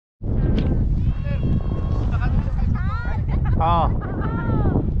Ah.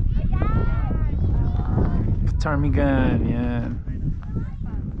 PTARMIGAN, yan.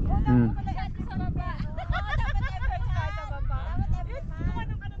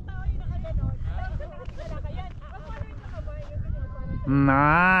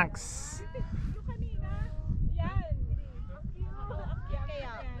 Max.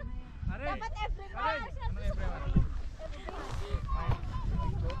 Dapat everyone.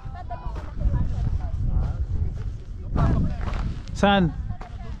 Saan?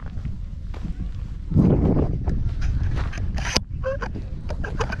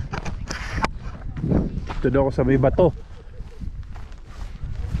 Ito daw ako sa may bato.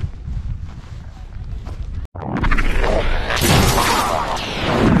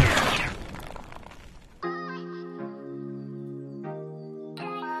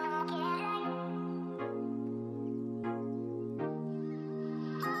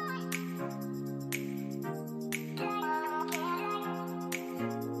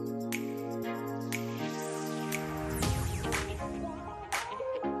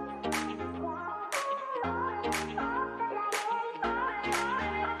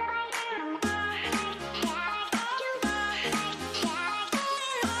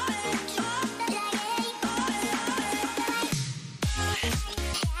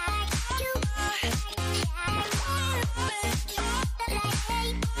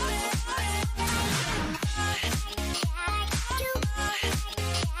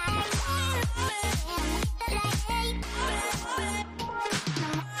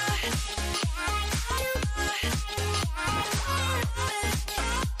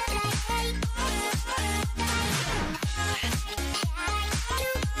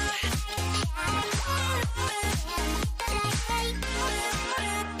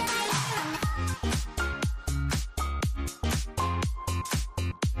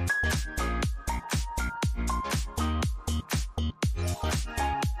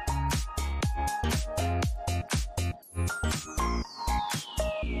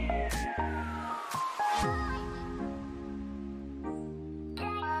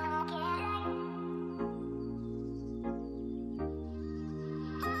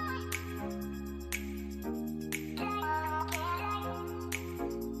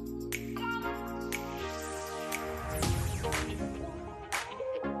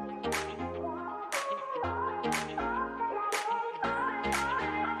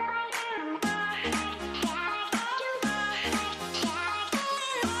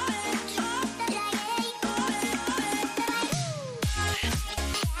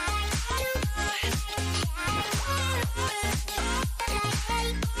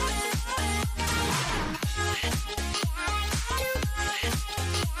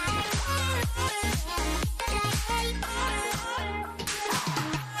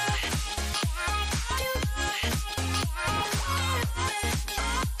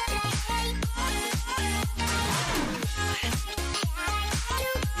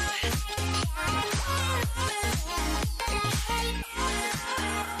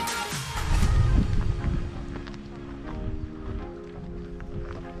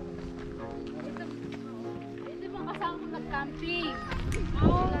 Camping.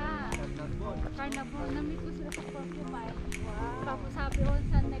 Oh. Carnivore. Na-meet ko sila sa Porcupine. Wow. Tapos sabi ko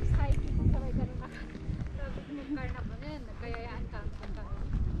sa next hiking ko sabay ganun na. Sabi ko mag-carnivore yan. Nagkayayaan camping kami.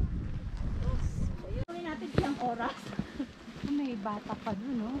 Gawin natin siyang oras. May bata pa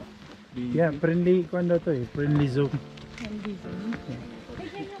dun, no? Yeah, friendly ko ano to eh. Friendly zone. Friendly zone.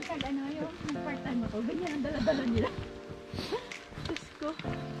 Ganyan yung pag-ano yung part-time ako. Ganyan ang dala-dala nila. Diyos ko.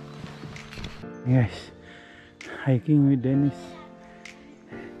 Yes. Hiking with Dennis,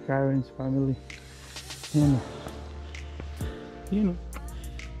 Karen's family. You know.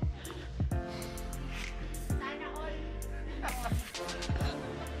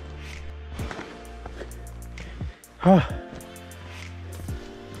 Ah,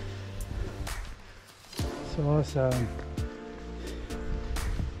 so awesome.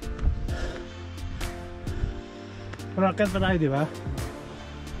 Perakan pa tayo, di ba?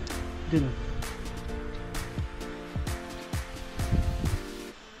 Dito.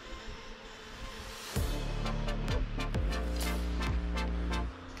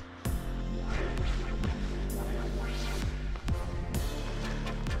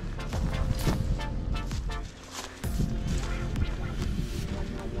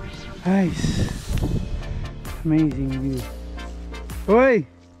 Nice, amazing view. Oi,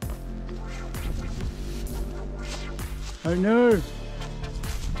 partner.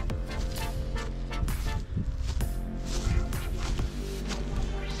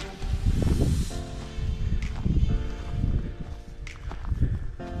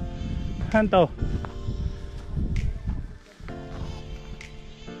 Hanto.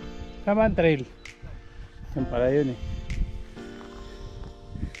 Tama ang trail. Yan pala yun eh.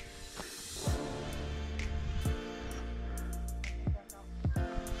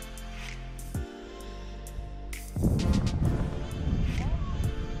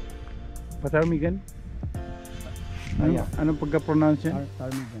 PTARMIGAN? Anong pagka-pronounce yan?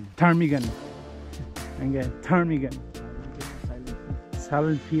 PTARMIGAN. PTARMIGAN. Okay, PTARMIGAN.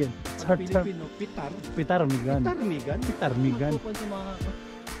 Silent field. Pilipino, PTARMIGAN. PTARMIGAN? PTARMIGAN.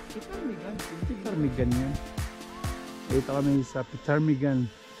 PTARMIGAN. PTARMIGAN yan. Dito kami sa PTARMIGAN.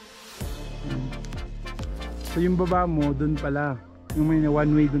 So yung baba mo, dun pala. Yung may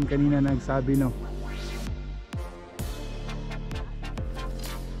one way dun kanina nagsabi, no?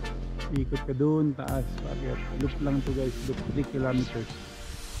 Ikot ka dun, taas. Loop lang to guys. Loop 3 kilometers.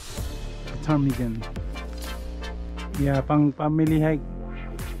 PTARMIGAN. Yeah, pang family hike.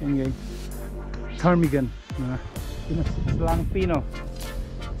 Yan guys. PTARMIGAN. Slang Pino.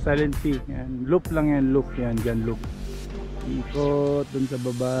 Silent P. Yan. Loop lang yan. Loop yan. Dyan loop. Ikot dun sa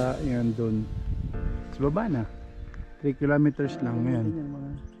baba. Yan dun. Sa baba na. 3 kilometers lang. Yan.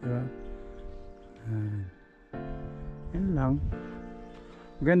 Diba? Yan lang.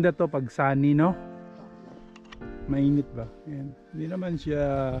 Maganda to pag sunny, no? Mainit ba? Yan. Hindi naman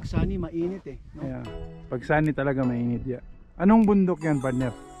siya... Pag sunny, mainit eh. No? Yeah. Pag sunny talaga mainit. Yeah. Anong bundok yan,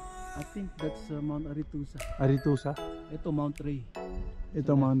 partner? I think that's Mount Aritusa. Aritusa? Ito Mount Ray.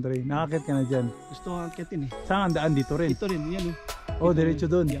 Ito Mount Ray. Nakakit ka na dyan. Gusto ko akitin eh. Saan ang daan dito rin? Ito rin, yan eh. Oh, diretso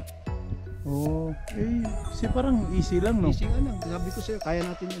dun? Yeah. Oh, eh, parang easy lang, no? Easy nga lang. Sabi ko sa'yo, kaya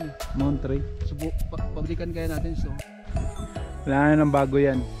natin yan eh. Mount Ray. So, pabrikan kaya natin. So, Wala na ng bago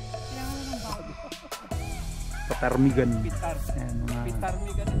yan. Kailangan mo ng bago. PTARMIGAN. Pitar. Ayan, mga...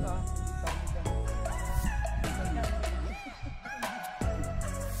 PTARMIGAN ito ah.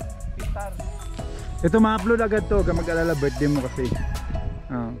 Pitar. Ito ma-upload agad to. Kaya mag-alala birthday mo kasi.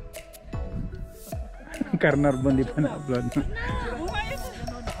 Carnarvon di pa na-upload.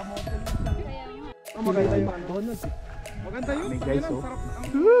 Maganda yung McDonald's eh. Maganda yun. May guys, oh.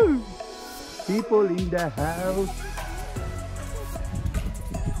 Woo! People in the house.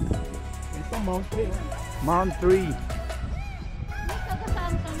 Ito Mount Ray. Mount 3.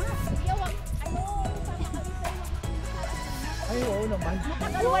 Tagasaan ka nga. Yawag, ano, sama kami sa Ay, oo naman.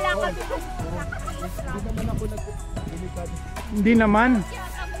 matagal wala kami sa Hindi naman ako nag-lumipad. Hindi naman.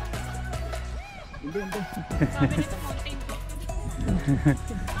 Hindi. Sabi nito mountain goat.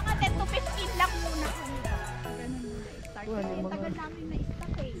 Mga 10 to 15 lang muna kami ba? Ganun muna i-start. Kasi tagal namin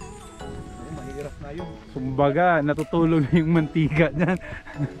na-start eh. Mahirap na yun. Kumbaga, natutulog na yung mantika dyan.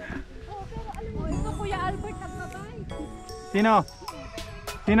 Oo, pero alam mo, ito Kuya Albert nagbabay. Sino?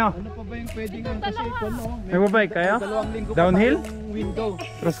 Sino? Ano pa ba yung pwedeng yung kasi ano? Nagbabike kayo? 2 linggo Downhill? pa tayong window.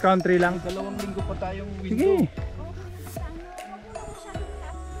 Cross country lang? 2 linggo pa tayong window. Sige.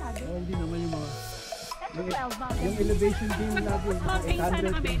 Hindi naman yung mga... That's 12 ba? Yung elevation din natin. Mountain sana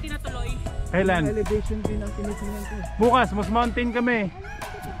 800 kami, eh. tinatuloy. Kailan? Yung elevation din ang tinitingnan ko. Bukas, Moose Mountain kami.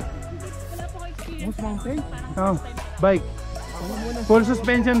 Wala po ko experience. Moose Mountain? Oh, bike. Ano muna? Full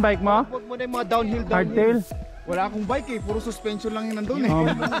suspension bike mo? Huwag mo na yung mga downhill. Hardtail? Wala akong bike eh, puro suspension lang yun nandun eh. Oh,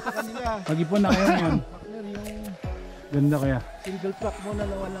 Sa kanila. mag-ipon na kayo ngayon. Partner, yung Ganda kaya. single track mo na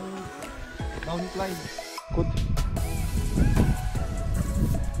walang downcline. Kut.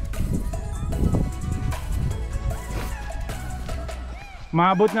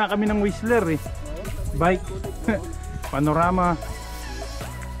 Maabot nga kami ng Whistler eh. Bike. Panorama.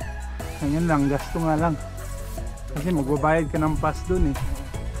 Ganyan lang, gasto nga lang. Kasi magbabayad ka ng pass dun eh.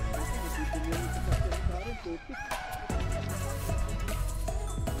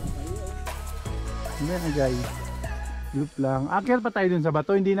 Hindi na guys. Loop lang. Akyat pa tayo dun sa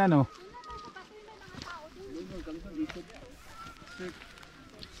bato, hindi na no?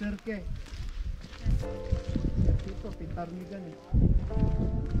 CIRQUE. Ito, PTARMIGAN eh.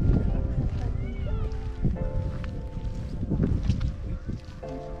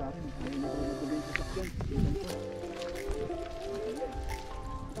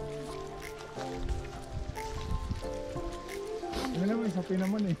 Ano naman, sapi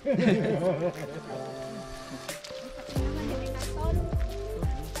naman eh.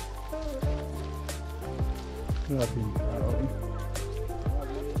 Grabe yung tao eh.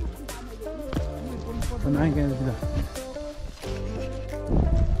 Panahin kayo sila.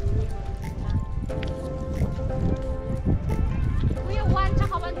 Kuya, 1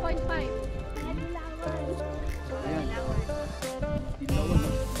 tsaka 1.5. Ayan. Dilawan.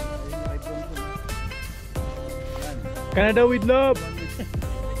 Ayun, iPhone ko. Canada with love!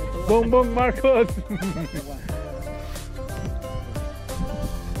 Bongbong Marcos!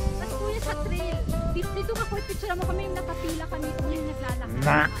 Tapos kuya sa trail, dito ka po, picture mo kami yung nakapila kami kung yung naglalakad.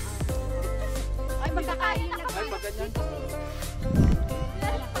 Max! magkakain na Ay, pag ganyan.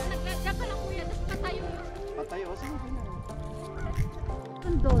 Pag nagladya ka lang kuya, tapos patayo. Patay, o. Sige, ganyan.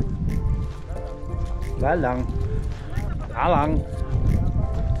 Andun. Galang. Galang.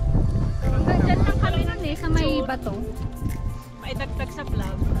 Diyan lang kami nun eh, sa may bato. Maidagdag sa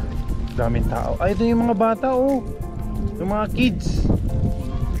vlog. Daming tao. Ay, ito yung mga bata, oh. Yung mga kids.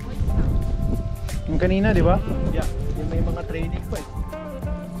 Yung kanina, di ba? Yeah, yung may mga training pa eh.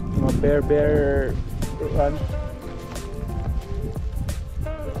 Mga bear run.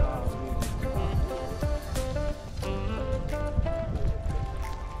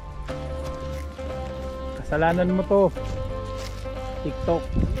 Kasalanan mo to. TikTok.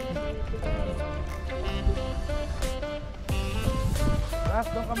 Ras,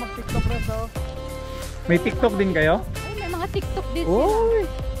 doon ka mag-TikTok, Ras, oh. May TikTok din kayo? Ay, may mga TikTok din sila. Uy!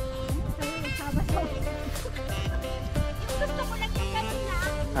 Gusto ko lang yung ganun na.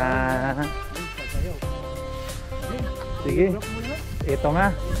 Ah. Sige. Ito nga.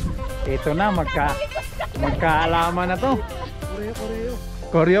 Ito na magkaalaman na to.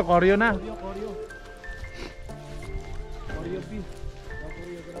 Koryo na.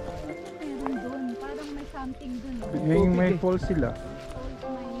 Meron dun, parang may something dun. Yung may falls sila.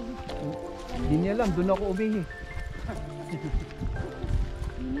 Hindi niya alam, doon ako umihi.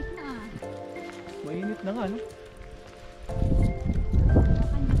 Init na. Mainit na nga, no?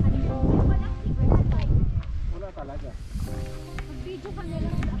 Kanya-kanya. Walang secret side. Wala talaga. Mag-video ka nila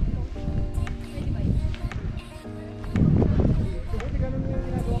sa upload. Pwede ba yun?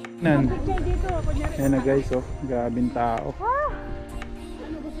 Nan. Ayan na guys, oh. Grabing tao. Oh,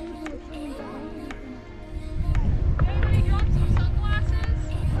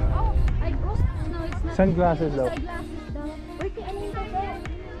 I ghost. No, it's not. Sunglasses daw. Sunglasses daw. Uy, ano yung bago?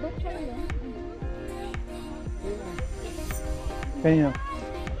 Ba't siya yun? Kanino?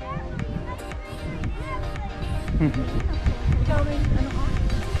 Ikaw rin, ano ka?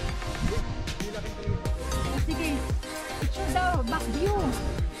 Sige. Picture daw, back view.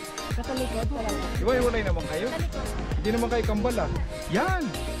 Katalikod talaga. Iwalay naman kayo. Hindi naman kayo kambal ah. Yan!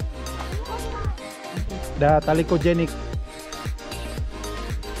 The talikogenic.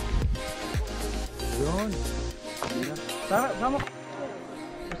 Yun. Sama.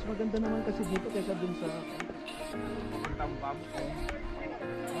 Mas maganda naman kasi dito kaysa dun sa... Tambam ko.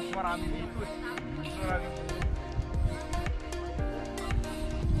 Mas marami dito eh. Mas marami dito.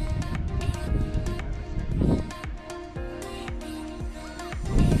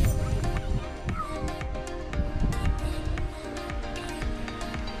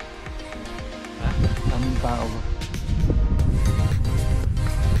 Daming tao ba?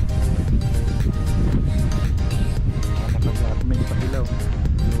 May ipahilaw.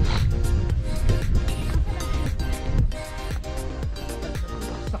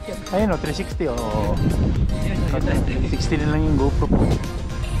 Ayun o, 360 o. 360 na lang yung GoPro ko.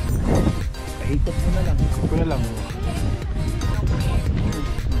 Kahikot mo na lang. Ko na lang.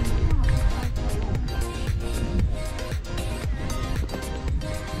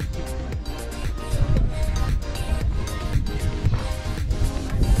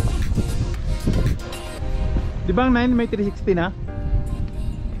 Di ba ang 9 may 360 na?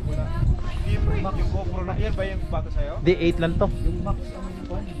 Yung GoPro na yan ba yung bago sa'yo? Di 8 lang to. Yung max ang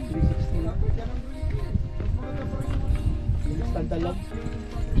 360 na. Yung standard lang.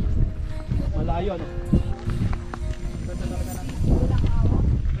 Malayo, no?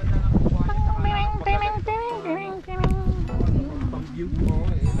 Pang view mo,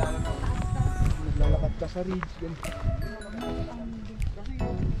 naglalakad ka sa ridge. Yan.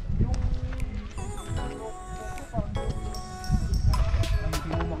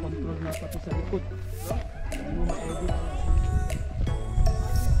 Hindi mo makontrol na pati sa likod. Hindi mo ma-edit.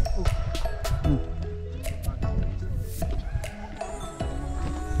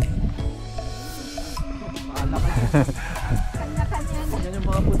 Paala ka dyan. Kanya-kanya na. Yan yung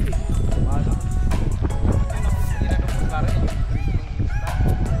mga puti. Paala.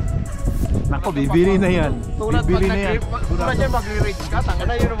 Nako, bibili na yan. Tulad Bibili pag na yan. tulad yan mag-reach ka, tanga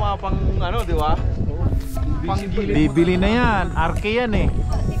na yun yung mga pang ano, di ba? Pang gilid. Bibili na yan. RK yan eh.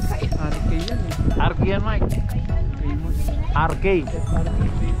 RK yan eh. RK yan, Mike. Famous. RK. RK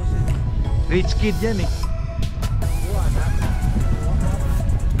famous yan. Rich kid yan eh.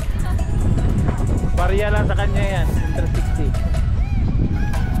 Pariya lang sa kanya yan. 360.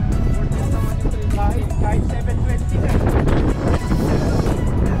 Kahit 720 na.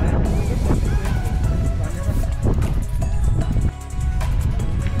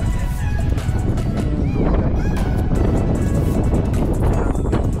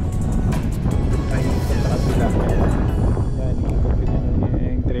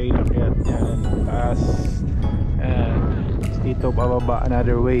 pababa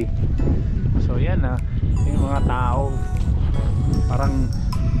another way. So yan na, yung mga tao parang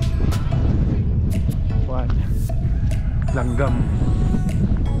langgam.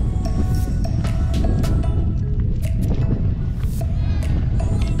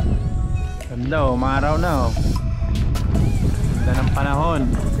 Ganda oh, maaraw na oh. Ganda ng panahon.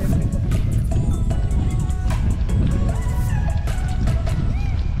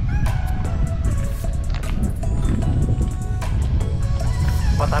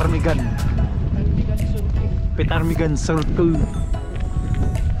 PTARMIGAN Circle.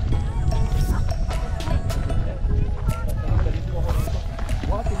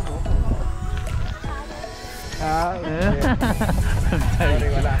 Sorry,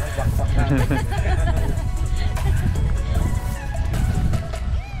 wala akong backpack namin.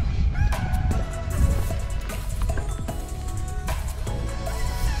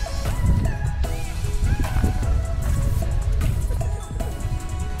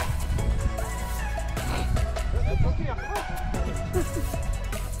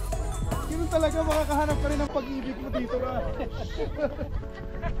 Talaga makakahanap ka rin ng pag-ibig mo dito ka.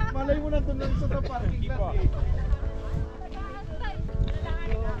 Malay mo na doon sa parking lot eh.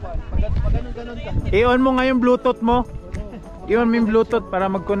 Pag ganun ka. I-on mo nga yung Bluetooth mo. I-on mo yung Bluetooth para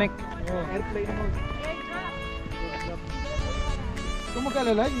mag-connect. Airplane mo. Kung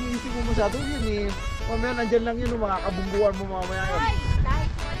mag-alala, iniisip mo masyado yun eh. Mamaya nandyan lang yun, makakabungguan mo mamaya yun.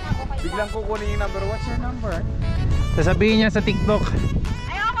 Biglang kukunin yung number. What's your number? Sasabihin niya sa TikTok.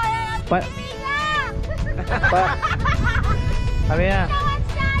 Ayoko na Sabi niya,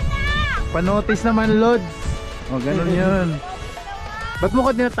 panotis naman Lods. O ganun yun. Ba't mo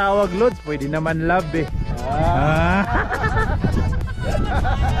ko tinatawag Lods? Pwede naman love eh.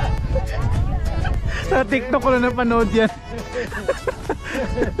 Sa TikTok ko na napanood yan.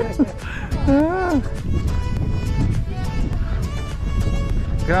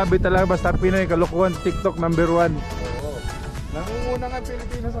 Grabe talaga, basta Pinoy kalukuhan. TikTok number 1. Nangunguna nga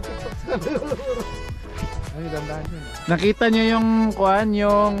Pilipinas sa TikTok sa ay, dandahan yun. Nakita niyo yung kuan,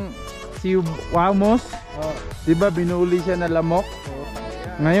 yung si Wamos? Diba binuli siya na lamok?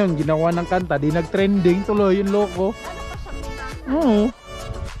 Ngayon ginawa ng kanta, di nag-trending tuloy yung loko. Oo.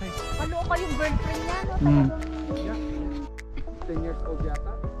 Paloko yung girlfriend niya, no? 10 years old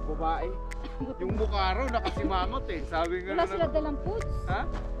yata, babae. Yung mukha raw nakasimangot eh. Sabi nga Wala sila dalang foods. Ha?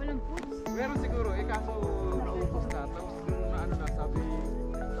 Walang foods. Meron siguro eh, kaso naubos na. Tapos nung na ano na, sabi na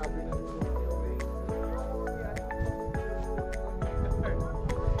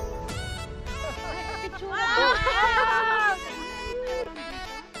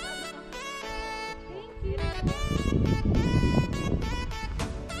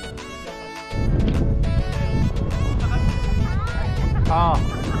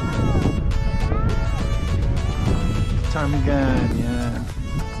PTARMIGAN, yeah.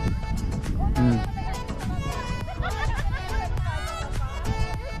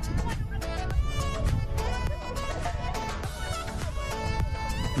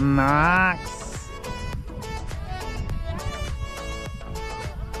 Max.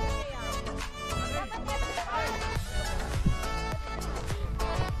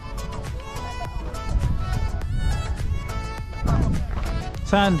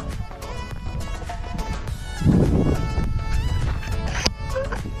 Saan?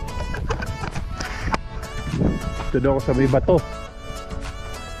 Ito daw ako sa may bato.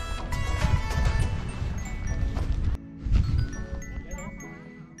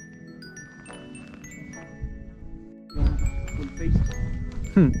 full face.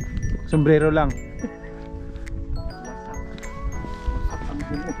 Sombrero lang.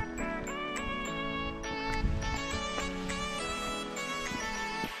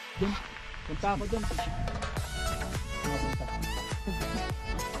 Punta ako doon.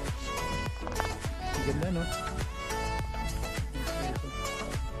 Ganda no?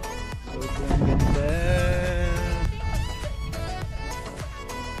 Sobrang ganda.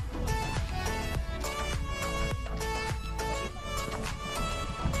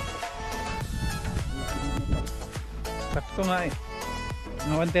 Sakto nga eh.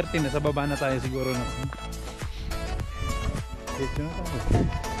 Mga 1:30 na sa baba na tayo siguro na. Dito na tayo.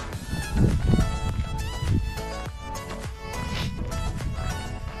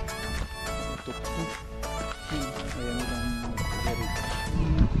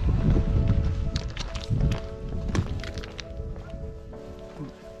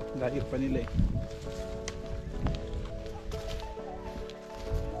 Layo pa nila eh.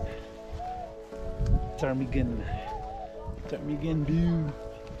 PTARMIGAN view.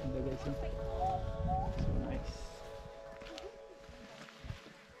 Ganda guys, so nice.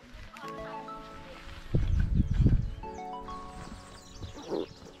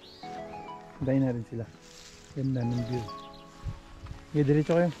 Dahin natin sila. Ganda ng view. Okay,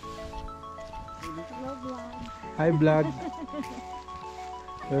 diretso kayo. Hi vlog.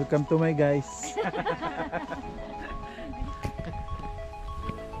 Welcome to my guys.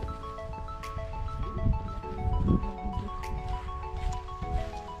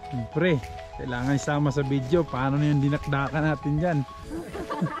 Siyempre, kailangan isama sa video. Paano na yung dinakdakan natin dyan?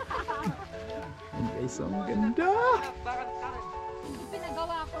 Guys, ang ganda.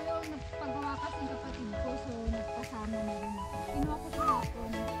 Pinagawa ko yun, nagpagawa kasi yung kapatid ko, so nagkasama na rin ako. Kinuha ko sa hapon.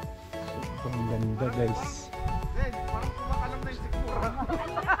 Ang ganda guys. Eh, parang kumakalam na yung sikmura.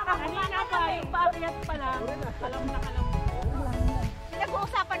 Kanina pa, yung paakyat pa lang. Alam na kalam.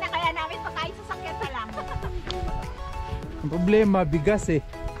 Pinag-uusapan na kaya namin pagkain sa sakyan pa lang. Ang problema, bigas eh.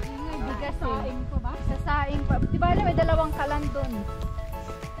 Bigas saing pa ba? Sa saing pa. Di ba alam, may dalawang kalan doon.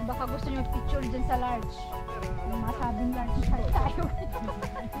 Baka gusto nyo picture dyan sa large. Yung masabing large tayo.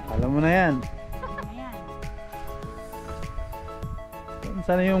 Alam mo na yan. Ayan.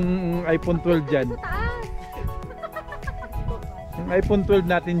 Sana yung iPhone 12 dyan. Sa taas. Yung iPhone 12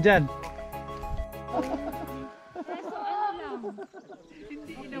 natin dyan. Peso ano lang.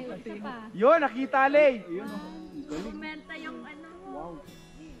 Hindi inabuti. Yun, nakita Lay. Kumenta yung ano. Wow.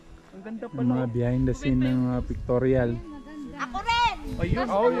 Ang ganda Yung mga behind the scene ng mga pictorial. Ako rin! Ayun,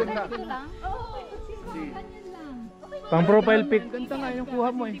 oh, yun na. Ito lang? Oo. Ganyan lang. Pang profile pic. Ganda nga yung kuha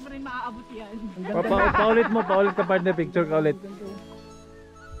mo eh. Hindi mo rin maaabot yan. Paulit mo, paulit ka partner, picture ka ulit.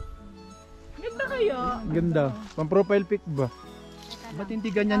 Ganda kayo. Ganda. Pang profile pic ba? Ba't hindi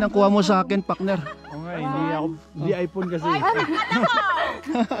ganyan ang kuha mo sa akin, partner? O nga, hindi iPhone kasi.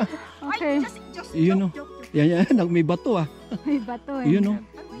 Okay. Iyon o. Yan, may bato ah. May bato eh. Iyon o.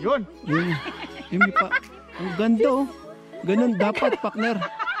 Yun. Yun. Yung may pa. Ang ganda oh. Ganun dapat, partner.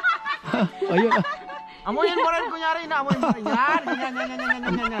 Ayun ah. Amoyin mo rin, kunyari na. Amoyin mo rin.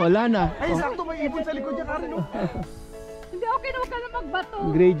 Yan. Wala na. Ay, sakto may ibon sa likod niya, Karen. Hindi, okay na, huwag ka na magbato.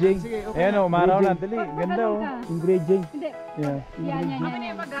 Engraving. Sige, okay. Ayan o, umaraw na. Dali. Ganda o. Engraving. Hindi. Yeah. Yan. Kami na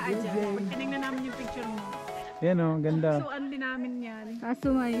yung mag-a-adjust. Pag tinignan namin yung picture mo. Ayan o, ganda. Suan din namin yan. Kaso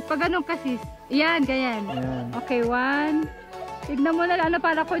may. Pag anong kasi? Yan, ganyan. Ayan. Okay, one. Tignan mo na ano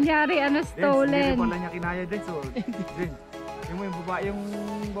para kunyari, ano stolen. Hindi pala niya kinaya din. So, din. Yung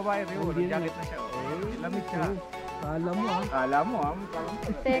babae rin. Nag-jacket na siya. Lamig siya. Kala mo ah. Kala mo ah.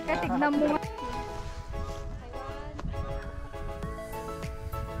 Teka, tignan mo.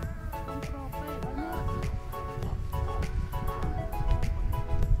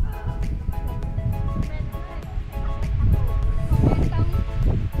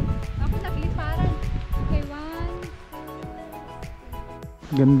 Ako nagliparan. Okay, one.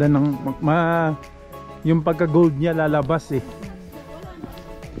 Ganda ng yung pagka-gold niya lalabas eh.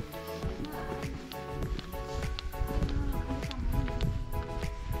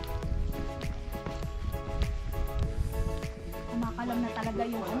 Kumakalam na talaga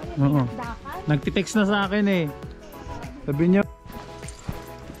yung ano, Oo. dakan. Nagtitext na sa akin eh. Sabi niya,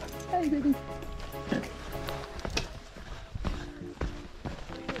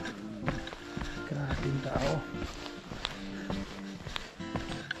 grabing tao.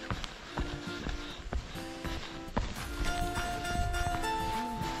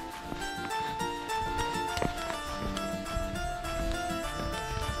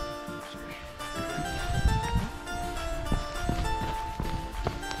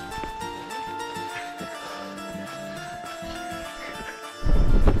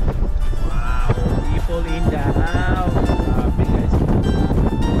 People in the house.